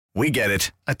We get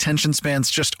it. Attention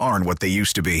spans just aren't what they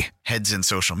used to be. Heads in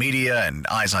social media and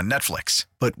eyes on Netflix.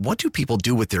 But what do people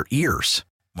do with their ears?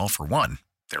 Well, for one,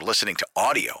 they're listening to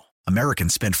audio.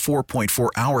 Americans spend 4.4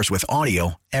 hours with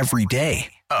audio every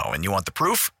day. Oh, and you want the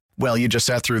proof? Well, you just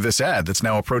sat through this ad that's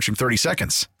now approaching 30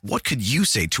 seconds. What could you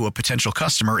say to a potential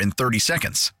customer in 30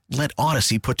 seconds? Let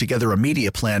Odyssey put together a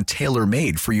media plan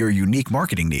tailor-made for your unique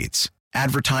marketing needs.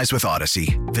 Advertise with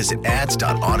Odyssey. Visit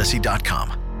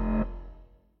ads.odyssey.com.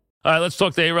 All right, let's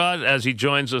talk to A-Rod as he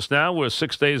joins us now. We're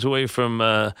 6 days away from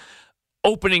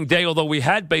opening day, although we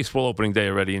had baseball opening day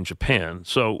already in Japan,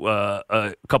 so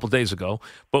a couple days ago.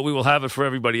 But we will have it for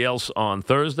everybody else on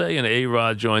Thursday, and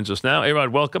A-Rod joins us now. A-Rod,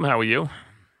 welcome. How are you?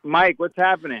 Mike, what's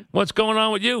happening? What's going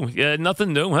on with you? Yeah,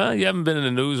 nothing new, huh? You haven't been in the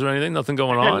news or anything? Nothing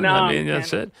going on? No, I mean,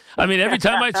 that's it. I mean, every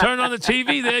time I turn on the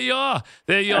TV, there you are.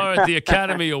 There you are at the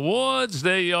Academy Awards.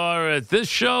 There you are at this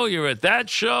show. You're at that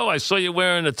show. I saw you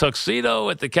wearing a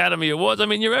tuxedo at the Academy Awards. I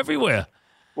mean, you're everywhere.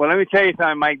 Well, let me tell you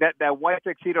something, Mike. That white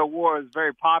tuxedo war was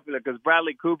very popular because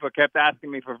Bradley Cooper kept asking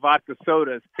me for vodka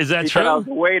sodas. Is that he true? Thought I was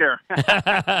a waiter.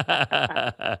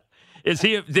 Is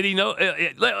he? Did he know?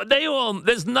 They all.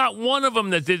 There's not one of them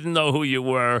that didn't know who you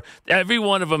were. Every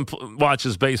one of them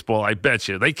watches baseball. I bet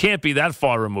you. They can't be that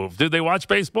far removed. Do they watch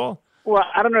baseball? Well,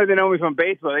 I don't know if they know me from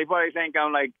baseball. They probably think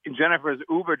I'm like Jennifer's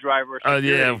Uber driver.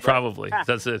 Yeah, probably.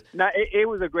 That's it. No, it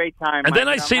was a great time. And Mike. then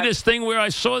I see this thing where I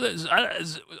saw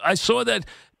that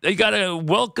they got a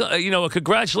welcome, a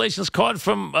congratulations card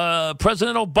from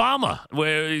President Obama,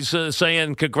 where he's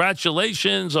saying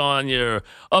congratulations on your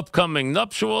upcoming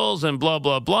nuptials and blah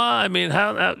blah blah. I mean,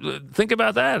 how think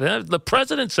about that? Huh? The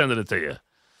president sent it to you.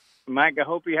 Mike, I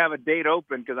hope you have a date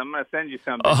open because I'm going to send you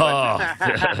something. Oh,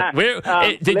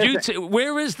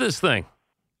 where is this thing?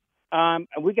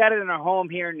 We got it in our home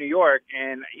here in New York,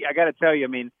 and I got to tell you, I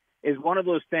mean, it's one of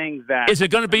those things that. Is it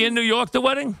going to be in New York, the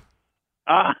wedding?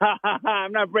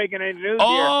 I'm not breaking any news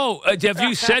here. Have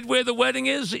you said where the wedding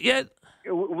is yet?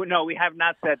 No, we have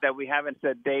not said that. We haven't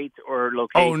said date or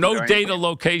location. Oh, no date or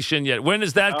location yet. When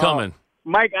is that coming?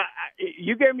 Mike,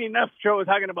 you gave me enough trouble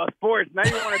talking about sports. Now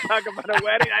you want to talk about a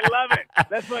wedding? I love it.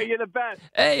 That's why you're the best.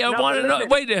 Hey, I want to know.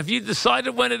 Wait, have you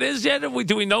decided when it is yet? Do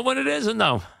we know when it is or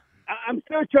no? I'm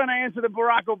still trying to answer the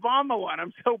Barack Obama one.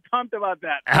 I'm so pumped about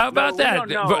that. How about that?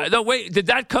 No, wait, did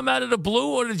that come out of the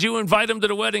blue, or did you invite him to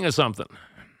the wedding or something?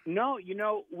 No,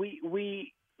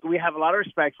 we have a lot of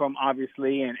respect for him,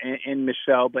 obviously, and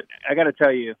Michelle. But I got to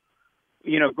tell you,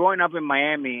 growing up in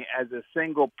Miami as a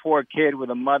single poor kid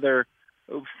with a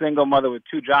single mother with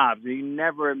two jobs, you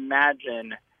never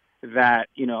imagine that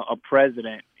a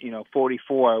president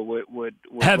 44 would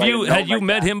had you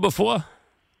met him before?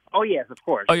 Oh yes, of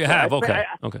course. Oh, you have. Okay.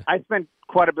 I spent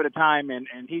quite a bit of time, and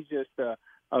he's just a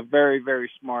very,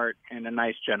 very smart and a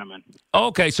nice gentleman.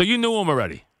 Okay, so you knew him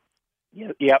already.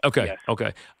 Yep. Okay. Yes.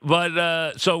 Okay.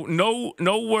 But so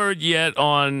no word yet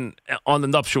on the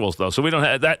nuptials though. So we don't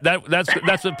have that's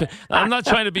I'm not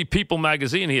trying to be People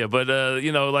Magazine here, but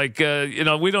we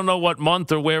don't know what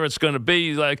month or where it's going to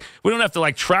be. Like we don't have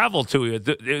to travel to you.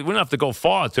 We don't have to go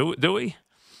far, do we?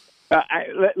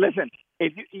 Listen.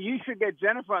 If you should get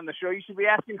Jennifer on the show, you should be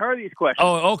asking her these questions.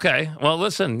 Oh, okay. Well,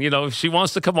 listen, if she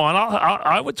wants to come on,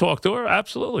 I would talk to her.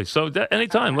 Absolutely. So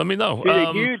anytime, let me know. She's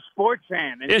a huge sports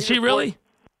fan. Is she really?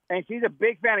 And she's a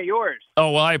big fan of yours.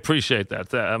 Oh, well, I appreciate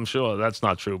that. I'm sure that's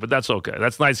not true, but that's okay.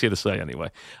 That's nice of you to say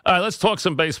anyway. All right, let's talk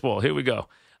some baseball. Here we go.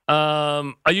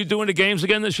 Are you doing the games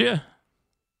again this year?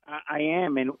 I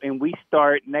am, and we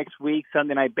start next week,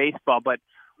 Sunday Night Baseball, but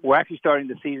we're actually starting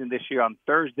the season this year on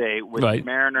Thursday with the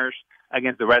Mariners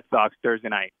against the Red Sox Thursday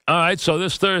night. All right, so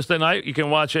this Thursday night you can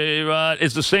watch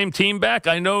is the same team back?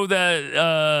 I know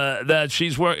that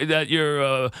that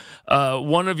your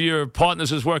one of your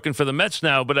partners is working for the Mets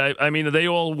now, but I mean, are they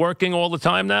all working all the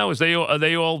time now? Is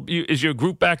your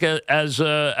group back as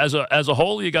a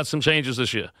whole? You got some changes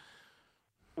this year.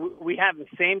 We have the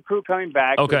same crew coming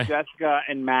back. Okay. With Jessica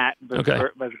and Matt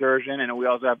Vasgersian, and we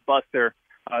also have Buster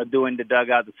doing the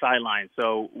dugout, the sideline.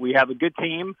 So we have a good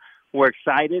team. We're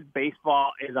excited.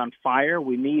 Baseball is on fire.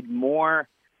 We need more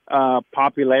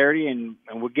popularity, and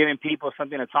we're giving people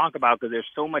something to talk about because there's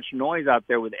so much noise out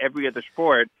there with every other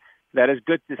sport that is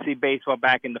good to see baseball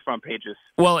back in the front pages.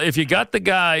 Well, if you got the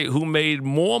guy who made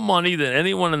more money than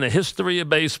anyone in the history of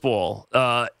baseball,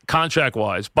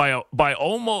 contract-wise, by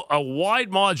almost a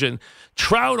wide margin,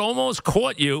 Trout almost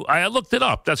caught you. I looked it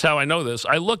up. That's how I know this.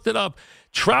 I looked it up.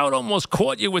 Trout almost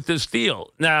caught you with this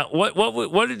deal. Now,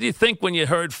 what did you think when you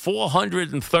heard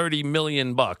 $430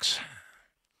 million?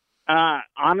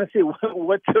 Honestly,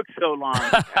 what took so long?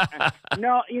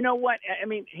 No, you know what? I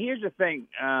mean, here's the thing.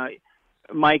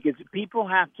 Mike, is people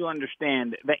have to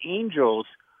understand the Angels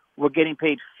were getting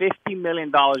paid $50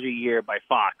 million a year by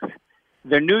Fox.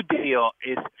 Their new deal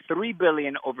is $3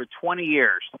 billion over 20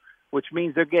 years, which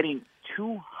means they're getting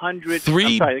 $3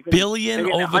 billion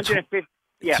over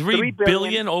 $3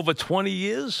 billion over 20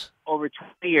 years? Over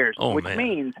 20 years, which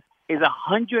means is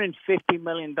 $150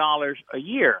 million a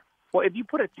year. Well, if you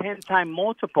put a 10-time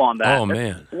multiple on that,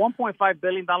 that's $1.5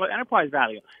 billion enterprise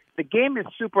value. The game is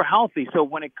super healthy. So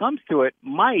when it comes to it,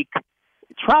 Mike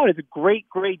Trout is a great,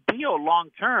 great deal long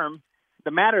term.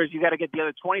 The matter is you got to get the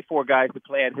other 24 guys to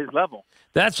play at his level.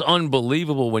 That's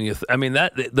unbelievable when you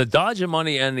the Dodger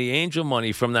money and the Angel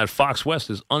money from that Fox West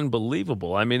is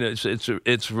unbelievable. I mean,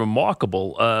 it's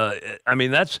remarkable.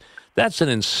 That's an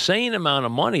insane amount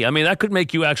of money. I mean, that could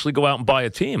make you actually go out and buy a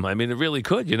team. I mean, it really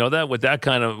could. You know that with that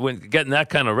kind of getting that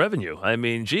kind of revenue. I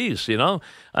mean, geez, you know.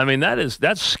 I mean,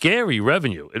 that's scary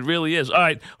revenue. It really is. All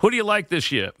right, who do you like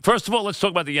this year? First of all, let's talk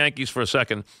about the Yankees for a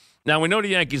second. Now we know the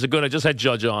Yankees are good. I just had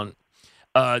Judge on.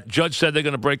 Judge said they're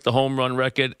going to break the home run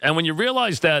record. And when you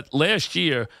realize that last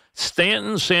year,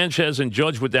 Stanton, Sanchez, and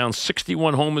Judge were down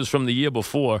 61 homers from the year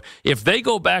before, if they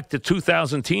go back to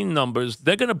 2010 numbers,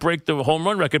 they're going to break the home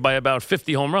run record by about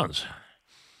 50 home runs.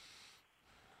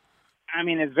 I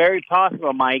mean, it's very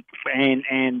possible, Mike,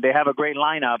 and they have a great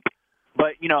lineup.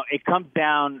 But, you know, it comes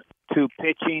down to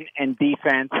pitching and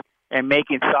defense and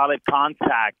making solid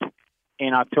contact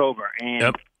in October.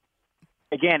 And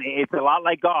again, it's a lot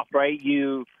like golf, right?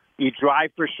 You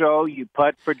drive for show, you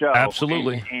putt for dough.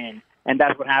 Absolutely. And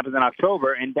that's what happens in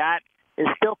October. And that is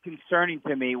still concerning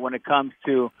to me when it comes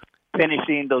to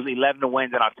finishing those 11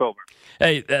 wins in October.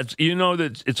 Hey, that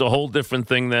it's a whole different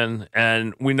thing then,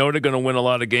 and we know they're going to win a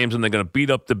lot of games and they're going to beat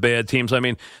up the bad teams. I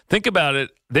mean, think about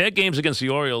it. Their games against the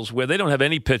Orioles where they don't have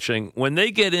any pitching, when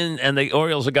they get in and the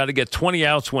Orioles have got to get 20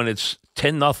 outs when it's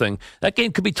 10-0, that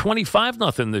game could be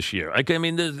 25-0 this year. I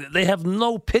mean, they have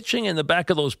no pitching in the back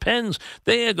of those pens.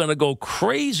 They are going to go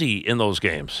crazy in those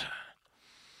games.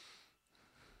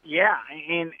 Yeah,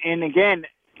 and again,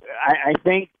 I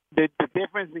think the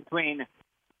difference between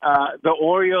the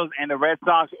Orioles and the Red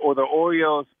Sox or the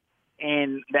Orioles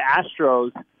and the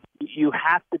Astros, you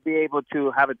have to be able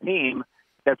to have a team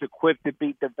that's equipped to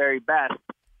beat the very best.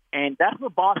 And that's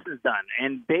what Boston's done.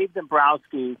 And Dave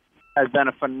Dombrowski has done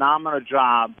a phenomenal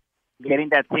job getting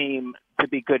that team to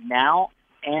be good now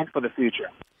and for the future.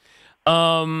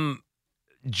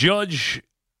 Judge,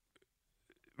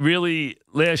 really,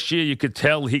 last year you could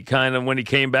tell he kind of, when he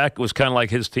came back, it was kind of like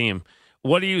his team.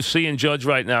 What do you see in Judge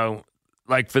right now,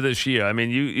 like for this year? I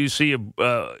mean, you see,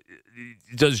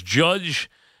 does Judge,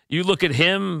 you look at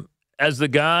him as the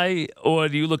guy, or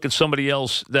do you look at somebody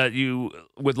else that you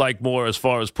would like more as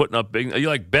far as putting up big? You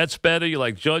like Betts better? You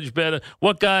like Judge better?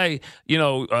 What guy,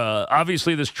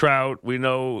 obviously this Trout, we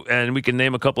know, and we can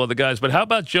name a couple other guys, but how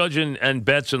about Judge and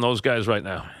Betts and those guys right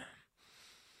now?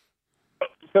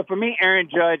 So for me, Aaron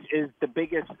Judge is the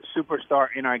biggest superstar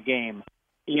in our game.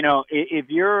 You know, if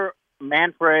you're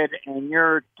Manfred and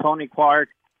you're Tony Clark,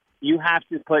 you have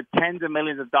to put tens of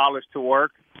millions of dollars to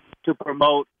work to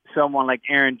promote someone like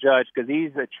Aaron Judge because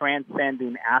he's a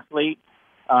transcending athlete.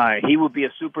 He would be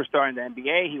a superstar in the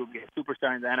NBA. He would be a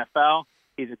superstar in the NFL.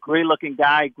 He's a great-looking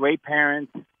guy, great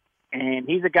parents, and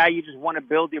he's a guy you just want to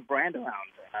build your brand around.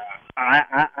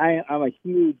 I'm a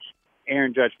huge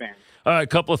Aaron Judge fan. All right, a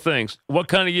couple of things. What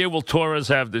kind of year will Torres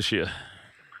have this year?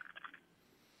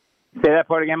 Say that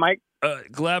part again, Mike.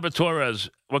 Gleyber Torres,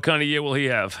 what kind of year will he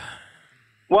have?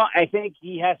 Well, I think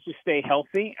he has to stay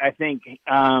healthy. I think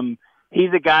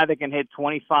he's a guy that can hit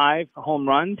 25 home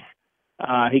runs.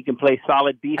 He can play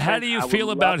solid defense. How do you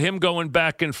feel about him going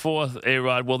back and forth,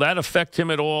 A-Rod? Will that affect him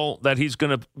at all, that he's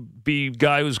going to be a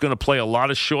guy who's going to play a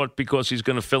lot of short because he's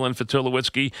going to fill in for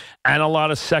Tulowitzki and a lot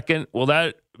of second? Will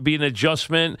that be an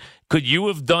adjustment? Could you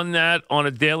have done that on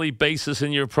a daily basis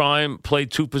in your prime, play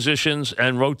two positions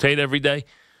and rotate every day?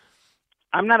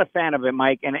 I'm not a fan of it,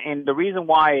 Mike, and the reason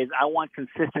why is I want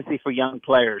consistency for young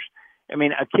players. I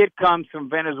mean, a kid comes from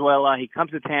Venezuela, he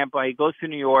comes to Tampa, he goes to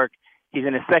New York, he's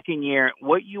in his second year.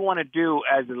 What you want to do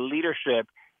as a leadership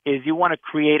is you want to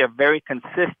create a very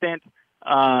consistent, is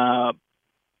a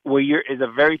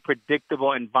very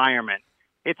predictable environment.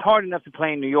 It's hard enough to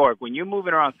play in New York. When you're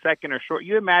moving around second or short,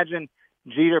 you imagine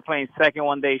Jeter playing second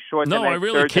one day, short the next, I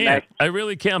really third can't. the next. I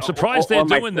really can't. I'm surprised they're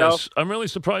doing this. I'm really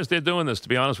surprised they're doing this, to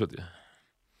be honest with you.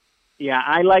 Yeah,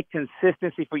 I like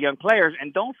consistency for young players.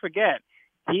 And don't forget,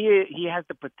 he has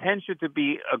the potential to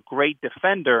be a great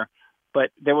defender, but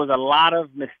there was a lot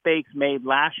of mistakes made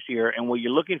last year, and what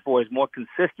you're looking for is more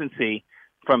consistency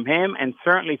from him and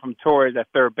certainly from Torres at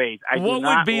third base. What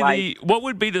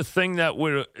would be the thing that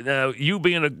would you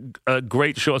being a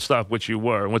great shortstop, which you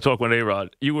were, and we're talking with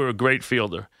A-Rod, you were a great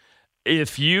fielder.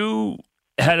 If you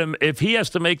had him, if he has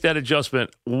to make that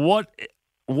adjustment, what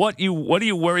do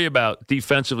you worry about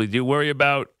defensively? Do you worry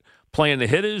about playing the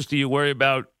hitters? Do you worry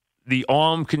about the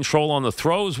arm control on the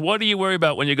throws? What do you worry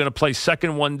about when you're going to play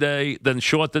second one day, then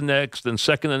short the next, then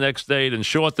second the next day, then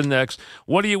short the next?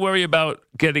 What do you worry about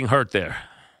getting hurt there?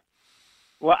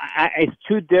 Well, it's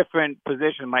two different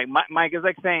positions, Mike. Mike is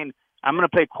like saying, I'm going to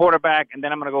play quarterback and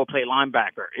then I'm going to go play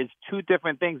linebacker. It's two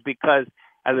different things because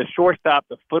as a shortstop,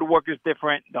 the footwork is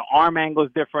different, the arm angle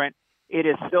is different. It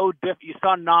is so different. You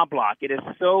saw Knobloch. It is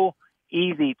so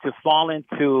easy to fall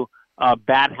into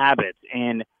bad habits.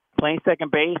 And playing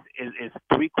second base is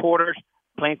three-quarters.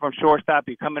 Playing from shortstop,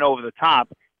 you're coming over the top,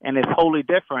 and it's wholly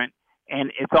different.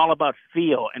 And it's all about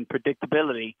feel and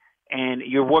predictability. And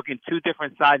you're working two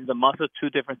different sides of the muscle, two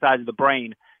different sides of the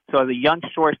brain. So as a young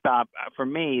shortstop, for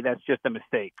me, that's just a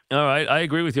mistake. All right. I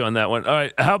agree with you on that one. All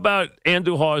right. How about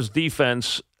Andujar's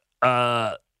defense?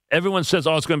 Everyone says,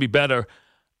 it's going to be better.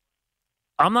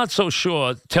 I'm not so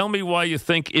sure. Tell me why you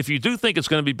think, if you do think it's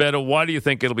going to be better, why do you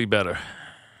think it'll be better?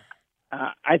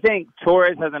 I think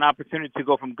Torres has an opportunity to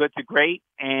go from good to great,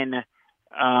 and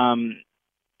our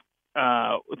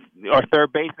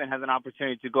third baseman has an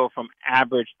opportunity to go from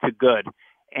average to good.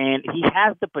 And he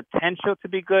has the potential to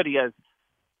be good. He has,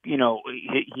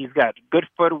 he's got good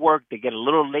footwork. They get a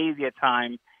little lazy at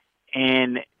times.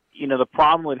 And, the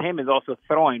problem with him is also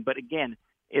throwing. But again,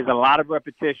 is a lot of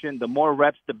repetition. The more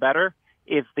reps, the better.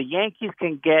 If the Yankees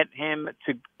can get him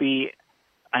to be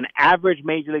an average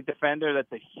Major League defender,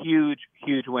 that's a huge,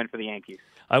 huge win for the Yankees.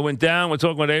 I went down. We're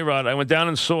talking about A-Rod. I went down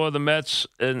and saw the Mets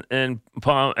in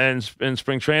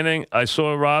spring training. I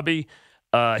saw Robbie.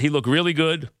 He looked really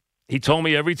good. He told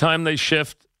me every time they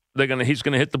shift, he's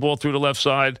gonna hit the ball through the left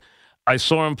side. I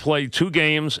saw him play 2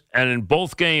 games, and in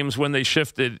both games when they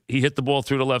shifted, he hit the ball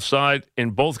through the left side.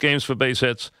 In both games for base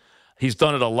hits. He's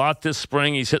done it a lot this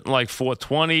spring. He's hitting like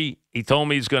 420. He told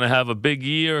me he's going to have a big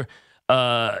year.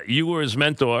 You were his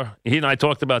mentor. He and I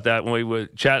talked about that when we were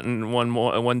chatting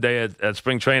one day at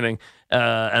spring training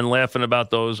and laughing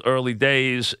about those early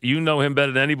days. You know him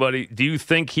better than anybody. Do you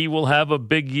think he will have a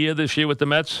big year this year with the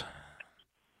Mets?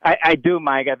 I do,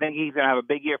 Mike. I think he's going to have a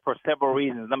big year for several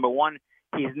reasons. Number one,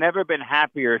 he's never been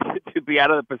happier to be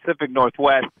out of the Pacific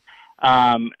Northwest.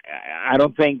 I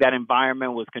don't think that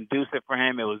environment was conducive for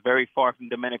him. It was very far from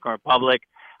Dominican Republic.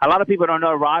 A lot of people don't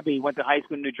know Robbie went to high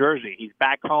school in New Jersey. He's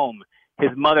back home. His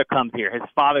mother comes here. His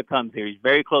father comes here. He's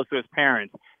very close to his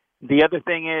parents. The other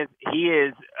thing is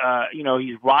he's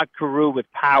Rod Carew with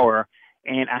power,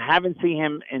 and I haven't seen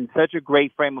him in such a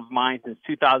great frame of mind since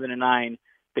 2009,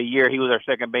 the year he was our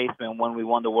second baseman when we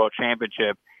won the World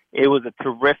Championship. It was a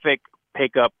terrific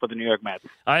pickup for the New York Mets.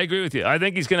 I agree with you. I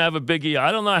think he's going to have a big year.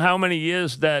 I don't know how many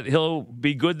years that he'll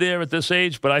be good there at this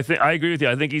age, but I agree with you.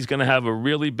 I think he's going to have a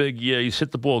really big year. He's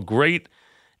hit the ball great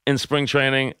in spring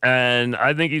training, and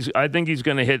I think he's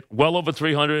going to hit well over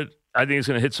 300. I think he's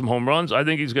going to hit some home runs. I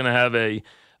think he's going to have a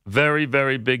very,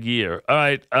 very big year. All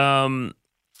right,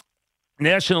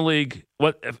 National League.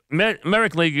 What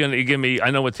American League you're going to give me? I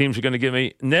know what teams you're going to give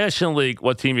me. National League.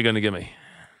 What team you're going to give me?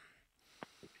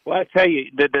 Well, I tell you,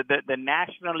 the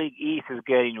National League East is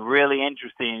getting really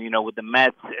interesting, with the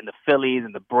Mets and the Phillies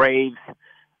and the Braves.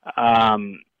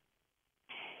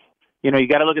 You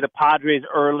got to look at the Padres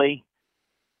early.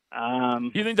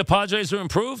 You think the Padres are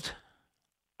improved?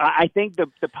 I think the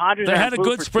Padres They had a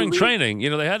good spring training.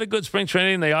 They had a good spring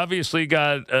training. They obviously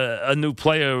got a new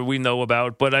player we know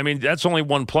about, but, I mean, that's only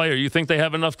one player. You think they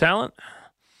have enough talent?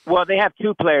 Well, they have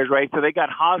 2 players, right? So they got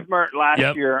Hosmer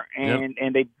last year, and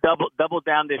they doubled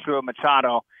down this year with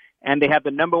Machado, and they have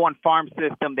the number 1 farm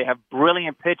system. They have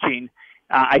brilliant pitching.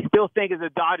 I still think it's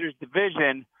a Dodgers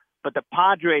division, but the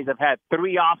Padres have had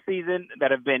 3 off-season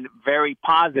that have been very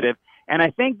positive. And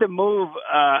I think the move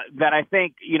that I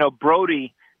think,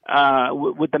 Brody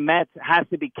with the Mets has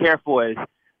to be careful is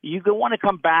you want to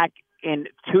come back in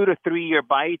 2 to 3 year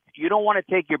bites. You don't want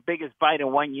to take your biggest bite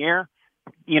in 1 year.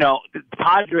 The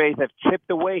Padres have chipped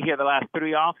away here the last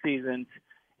 3 off seasons,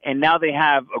 and now they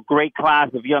have a great class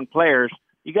of young players.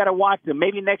 You got to watch them.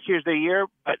 Maybe next year's their year,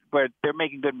 but they're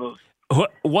making good moves.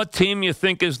 What team you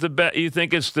think is the best? You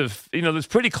think it's it's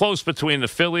pretty close between the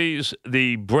Phillies,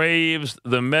 the Braves,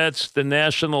 the Mets, the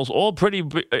Nationals, all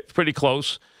pretty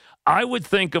close. I would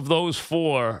think of those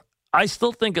 4. I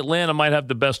still think Atlanta might have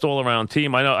the best all-around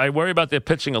team. I know I worry about their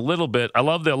pitching a little bit. I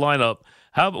love their lineup.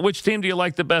 Which team do you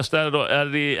like the best out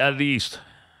of the East?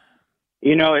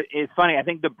 It's funny. I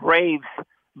think the Braves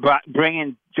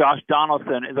bringing Josh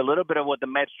Donaldson is a little bit of what the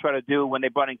Mets try to do when they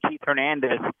brought in Keith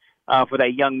Hernandez for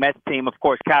that young Mets team, of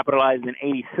course, capitalized in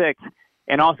 '86,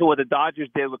 and also what the Dodgers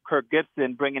did with Kirk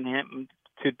Gibson, bringing him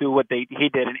to do what he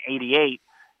did in '88.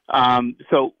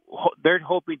 So they're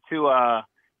hoping to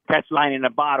catch line in a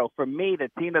bottle. For me, the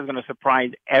team that's going to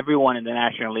surprise everyone in the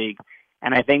National League,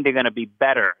 and I think they're going to be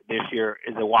better this year,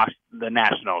 is the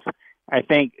Nationals. I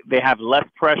think they have less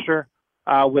pressure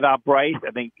without Bryce.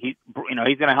 I think he's going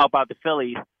to help out the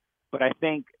Phillies, but I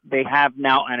think they have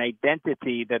now an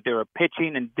identity that they're a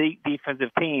pitching and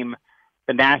defensive team.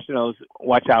 The Nationals,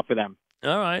 watch out for them.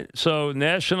 All right. So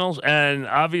Nationals and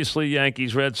obviously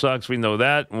Yankees, Red Sox, we know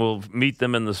that. We'll meet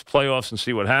them in the playoffs and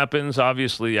see what happens.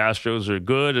 Obviously, Astros are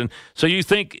good. And so do you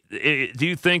think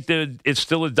that it's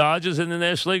still the Dodgers in the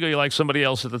National League, or you like somebody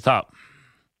else at the top?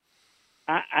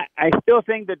 I still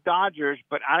think the Dodgers,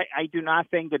 but I do not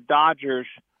think the Dodgers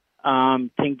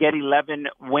can get 11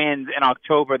 wins in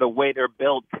October the way they're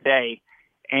built today.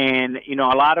 And, a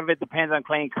lot of it depends on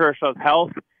Clayton Kershaw's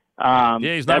health.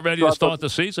 He's not ready to start the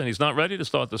season. He's not ready to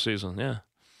start the season, yeah.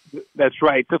 That's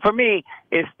right. So for me,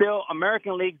 it's still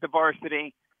American League's the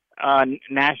varsity,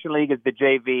 National League is the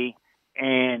JV,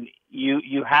 and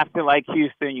you have to like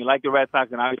Houston, you like the Red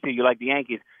Sox, and obviously you like the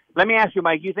Yankees. Let me ask you,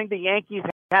 Mike, you think the Yankees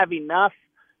have enough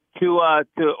to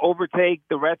overtake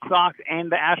the Red Sox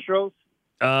and the Astros?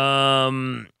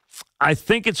 I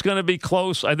think it's going to be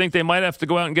close. I think they might have to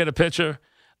go out and get a pitcher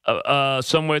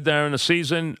somewhere there in the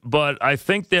season, but I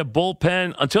think their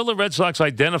bullpen, until the Red Sox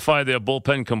identify their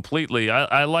bullpen completely,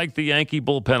 I like the Yankee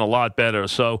bullpen a lot better.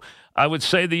 So I would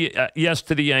say yes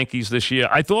to the Yankees this year.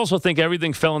 I also think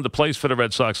everything fell into place for the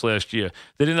Red Sox last year.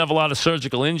 They didn't have a lot of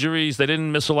surgical injuries. They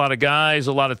didn't miss a lot of guys,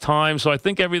 a lot of time. So I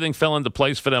think everything fell into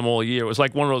place for them all year. It was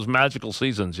like one of those magical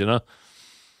seasons,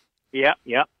 Yeah.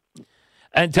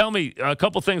 And tell me a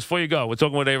couple things before you go. We're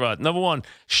talking with A-Rod. Number one,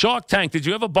 Shark Tank. Did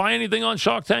you ever buy anything on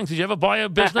Shark Tank? Did you ever buy a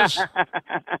business?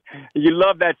 You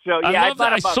love that show. I love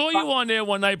that. I saw you on there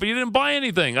one night, but you didn't buy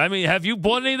anything. I mean, have you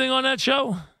bought anything on that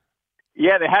show?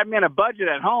 Yeah, they had me on a budget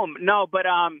at home. No, but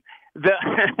I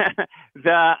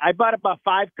bought about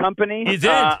 5 companies. You did?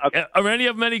 Are any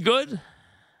of them any good?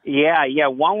 Yeah.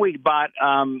 One we bought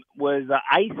was an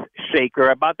ice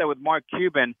shaker. I bought that with Mark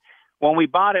Cuban. When we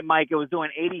bought it, Mike, it was doing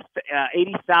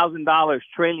 $80,000,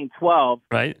 trailing 12.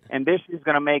 Right. And this is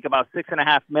going to make about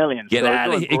 $6.5 million. Get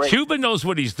out of here. Cuban knows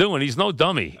what he's doing. He's no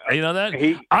dummy. You know that?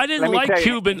 I didn't like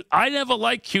Cuban. I never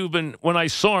liked Cuban when I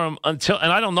saw him and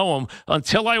I don't know him,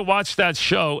 until I watched that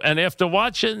show. And after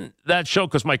watching that show,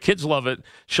 because my kids love it,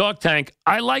 Shark Tank,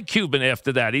 I like Cuban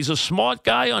after that. He's a smart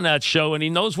guy on that show, and he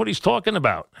knows what he's talking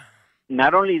about.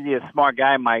 Not only is he a smart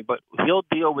guy, Mike, but he'll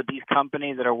deal with these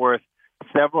companies that are worth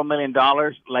several $1 million,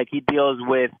 like he deals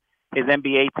with his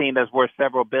NBA team that's worth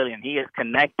several billion. He is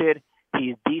connected,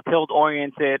 he's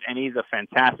detailed-oriented, and he's a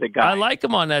fantastic guy. I like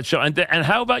him on that show. And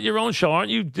how about your own show?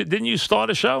 Didn't you start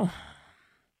a show?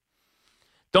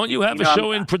 Don't you have a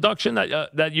show in production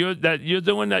that you're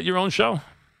doing your own show?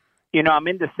 I'm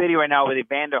in the city right now with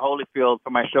Evander Holyfield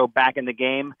for my show Back in the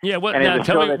Game. Yeah,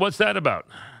 tell me, what's that about?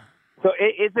 So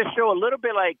it's a show a little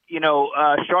bit like,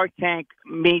 Shark Tank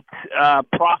meets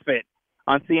Profit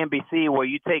on CNBC, where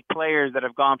you take players that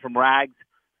have gone from rags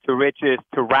to riches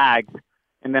to rags,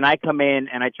 and then I come in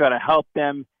and I try to help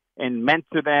them and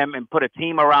mentor them and put a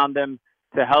team around them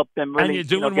to help them really. And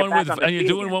you're doing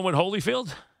one with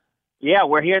Holyfield? Yeah,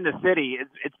 we're here in the city.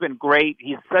 It's been great.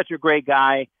 He's such a great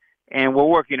guy, and we're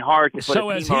working hard to put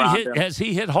a team around him. Has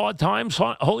he hit hard times,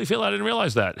 Holyfield? I didn't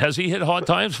realize that. Has he hit hard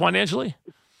times financially?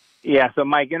 Yeah. So,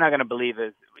 Mike, you're not going to believe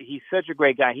it. He's such a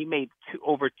great guy. He made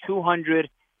over $250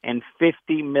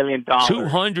 million.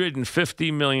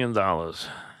 $250 million.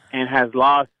 And has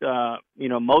lost,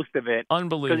 most of it.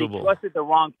 Unbelievable. Because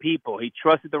he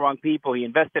trusted the wrong people. He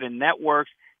invested in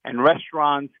networks and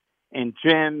restaurants and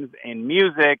gyms and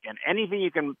music and anything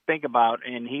you can think about,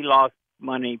 and he lost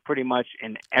money pretty much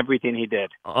in everything he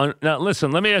did. Now,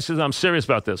 listen, let me ask you. I'm serious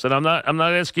about this, and I'm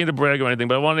not asking you to brag or anything,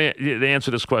 but I want to answer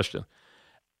this question.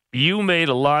 You made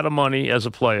a lot of money as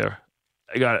a player.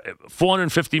 I got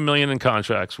 $450 million in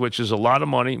contracts, which is a lot of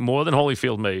money, more than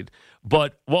Holyfield made.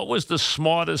 But what was the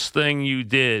smartest thing you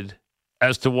did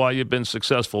as to why you've been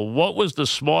successful? What was the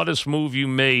smartest move you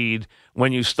made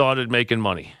when you started making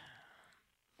money?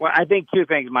 Well, I think 2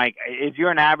 things, Mike. If you're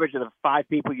an average of the 5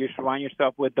 people you surround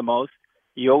yourself with the most,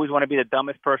 you always want to be the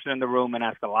dumbest person in the room and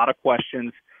ask a lot of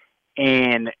questions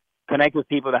and connect with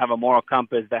people that have a moral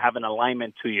compass, that have an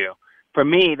alignment to you. For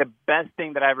me, the best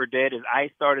thing that I ever did is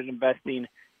I started investing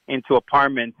into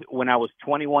apartments when I was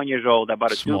 21 years old. I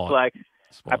bought a duplex.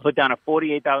 I put down a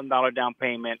 $48,000 down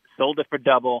payment, sold it for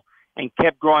double, and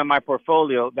kept growing my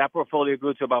portfolio. That portfolio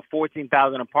grew to about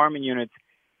 14,000 apartment units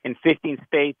in 15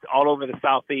 states all over the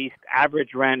Southeast.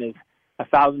 Average rent is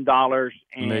 $1,000,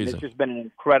 and Amazing. It's just been an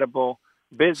incredible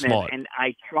business. Smart. And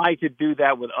I try to do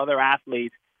that with other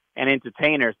athletes and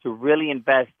entertainers to really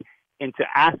invest into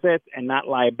assets and not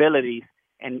liabilities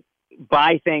and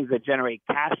buy things that generate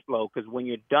cash flow, because when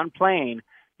you're done playing,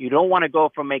 you don't want to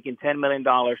go from making $10 million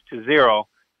to zero,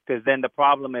 because then the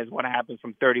problem is what happens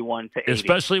from 31 to 80.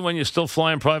 Especially when you're still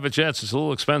flying private jets. It's a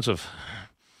little expensive.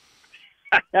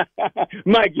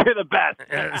 Mike, you're the best.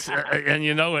 And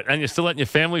you know it. And you're still letting your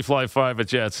family fly private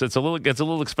jets. Gets a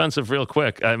little expensive real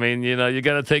quick. I mean, you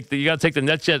got to take the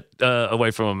NetJet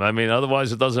away from them. I mean,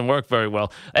 otherwise it doesn't work very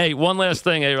well. Hey, one last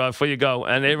thing, A-Rod, before you go.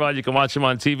 And A-Rod, you can watch him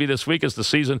on TV this week as the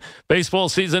season. Baseball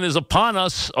season is upon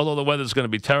us, although the weather's going to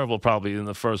be terrible probably in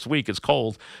the first week. It's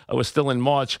cold. We're still in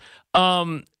March. Tell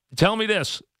me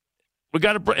this.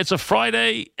 It's a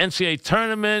Friday NCAA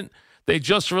tournament. They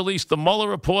just released the Mueller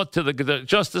report to the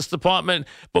Justice Department,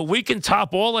 but we can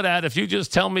top all of that if you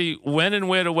just tell me when and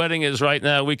where the wedding is right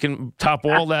now. We can top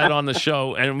all that on the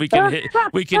show, and we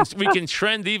can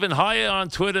trend even higher on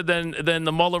Twitter than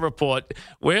the Mueller report.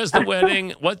 Where's the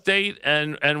wedding? What date?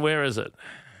 And where is it?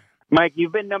 Mike,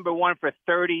 you've been number one for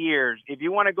 30 years. If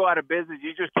you want to go out of business,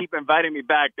 you just keep inviting me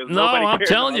back. No, I'm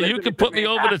telling you, you can put me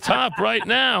over the top right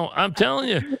now. I'm telling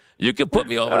you. You can put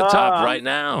me over the top right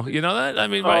now. You know that? I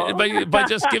mean, by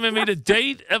just giving me the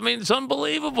date. I mean, it's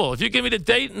unbelievable. If you give me the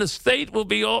date and the state, we'll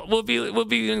be on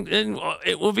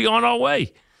our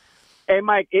way. Hey,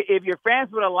 Mike, if your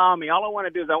fans would allow me, all I want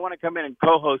to do is I want to come in and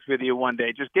co-host with you one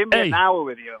day. Just give me an hour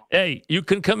with you. Hey, you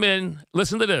can come in.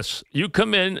 Listen to this. You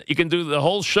come in. You can do the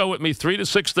whole show with me, 3 to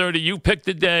 6:30. You pick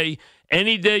the day.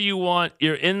 Any day you want.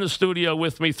 You're in the studio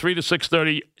with me, 3 to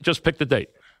 6:30. Just pick the date.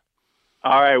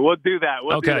 All right, we'll do that.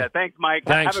 We'll do that. Thanks, Mike.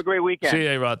 Thanks. Have a great weekend. See you,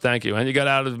 A-Rod. Thank you. And you got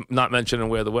out of not mentioning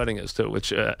where the wedding is, too,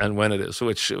 which and when it is,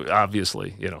 which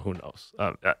obviously, who knows?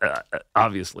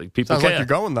 Obviously. People Sounds like you're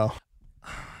going, though.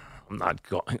 I'm not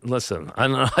going. Listen,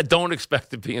 I don't expect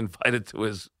to be invited to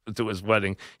his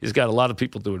wedding. He's got a lot of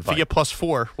people to invite. If you get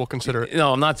 +4, we'll consider it.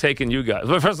 No, I'm not taking you guys.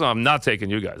 Well, first of all, I'm not taking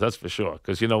you guys. That's for sure.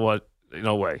 Because you know what?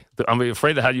 No way. I'm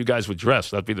afraid of how you guys would dress.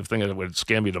 That'd be the thing that would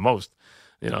scare me the most.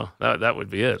 That would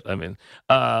be it. I mean,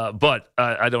 but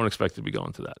I don't expect to be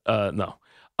going to that. No.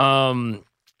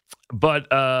 But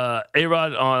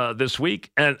A-Rod this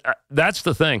week, and that's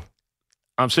the thing.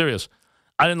 I'm serious.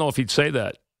 I didn't know if he'd say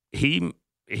that. He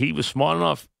was smart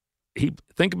enough.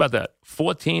 Think about that.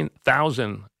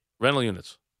 14,000 rental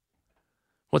units.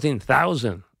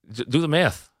 14,000. Do the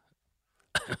math.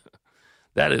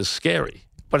 That is scary.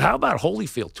 But how about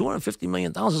Holyfield? $250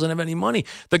 million doesn't have any money.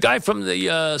 The guy from the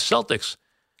Celtics,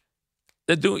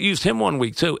 they used him 1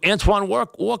 week too. Antoine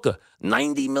Walker,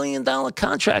 $90 million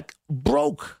contract,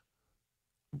 broke.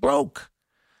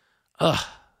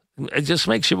 It just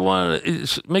makes you want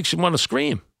to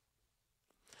scream.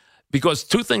 Because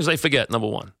two things they forget. Number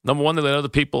one, they let other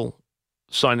people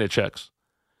sign their checks,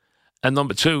 and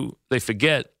number two, they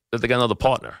forget that they got another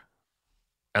partner,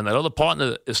 and that other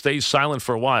partner stays silent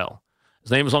for a while.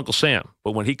 His name is Uncle Sam,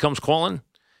 but when he comes calling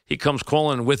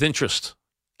with interest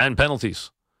and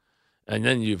penalties. And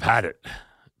then you've had it.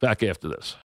 Back after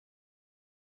this.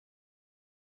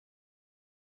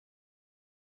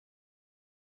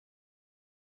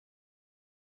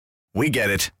 We get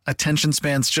it. Attention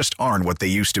spans just aren't what they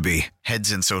used to be.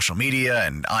 Heads in social media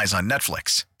and eyes on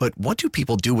Netflix. But what do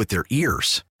people do with their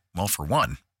ears? Well, for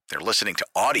one, they're listening to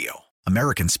audio.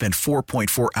 Americans spend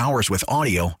 4.4 hours with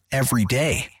audio every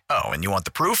day. Oh, and you want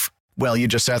the proof? Well, you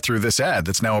just sat through this ad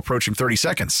that's now approaching 30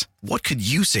 seconds. What could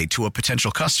you say to a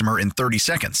potential customer in 30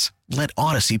 seconds? Let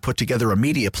Odyssey put together a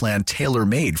media plan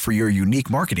tailor-made for your unique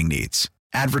marketing needs.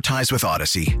 Advertise with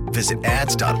Odyssey. Visit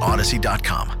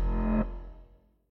ads.odyssey.com.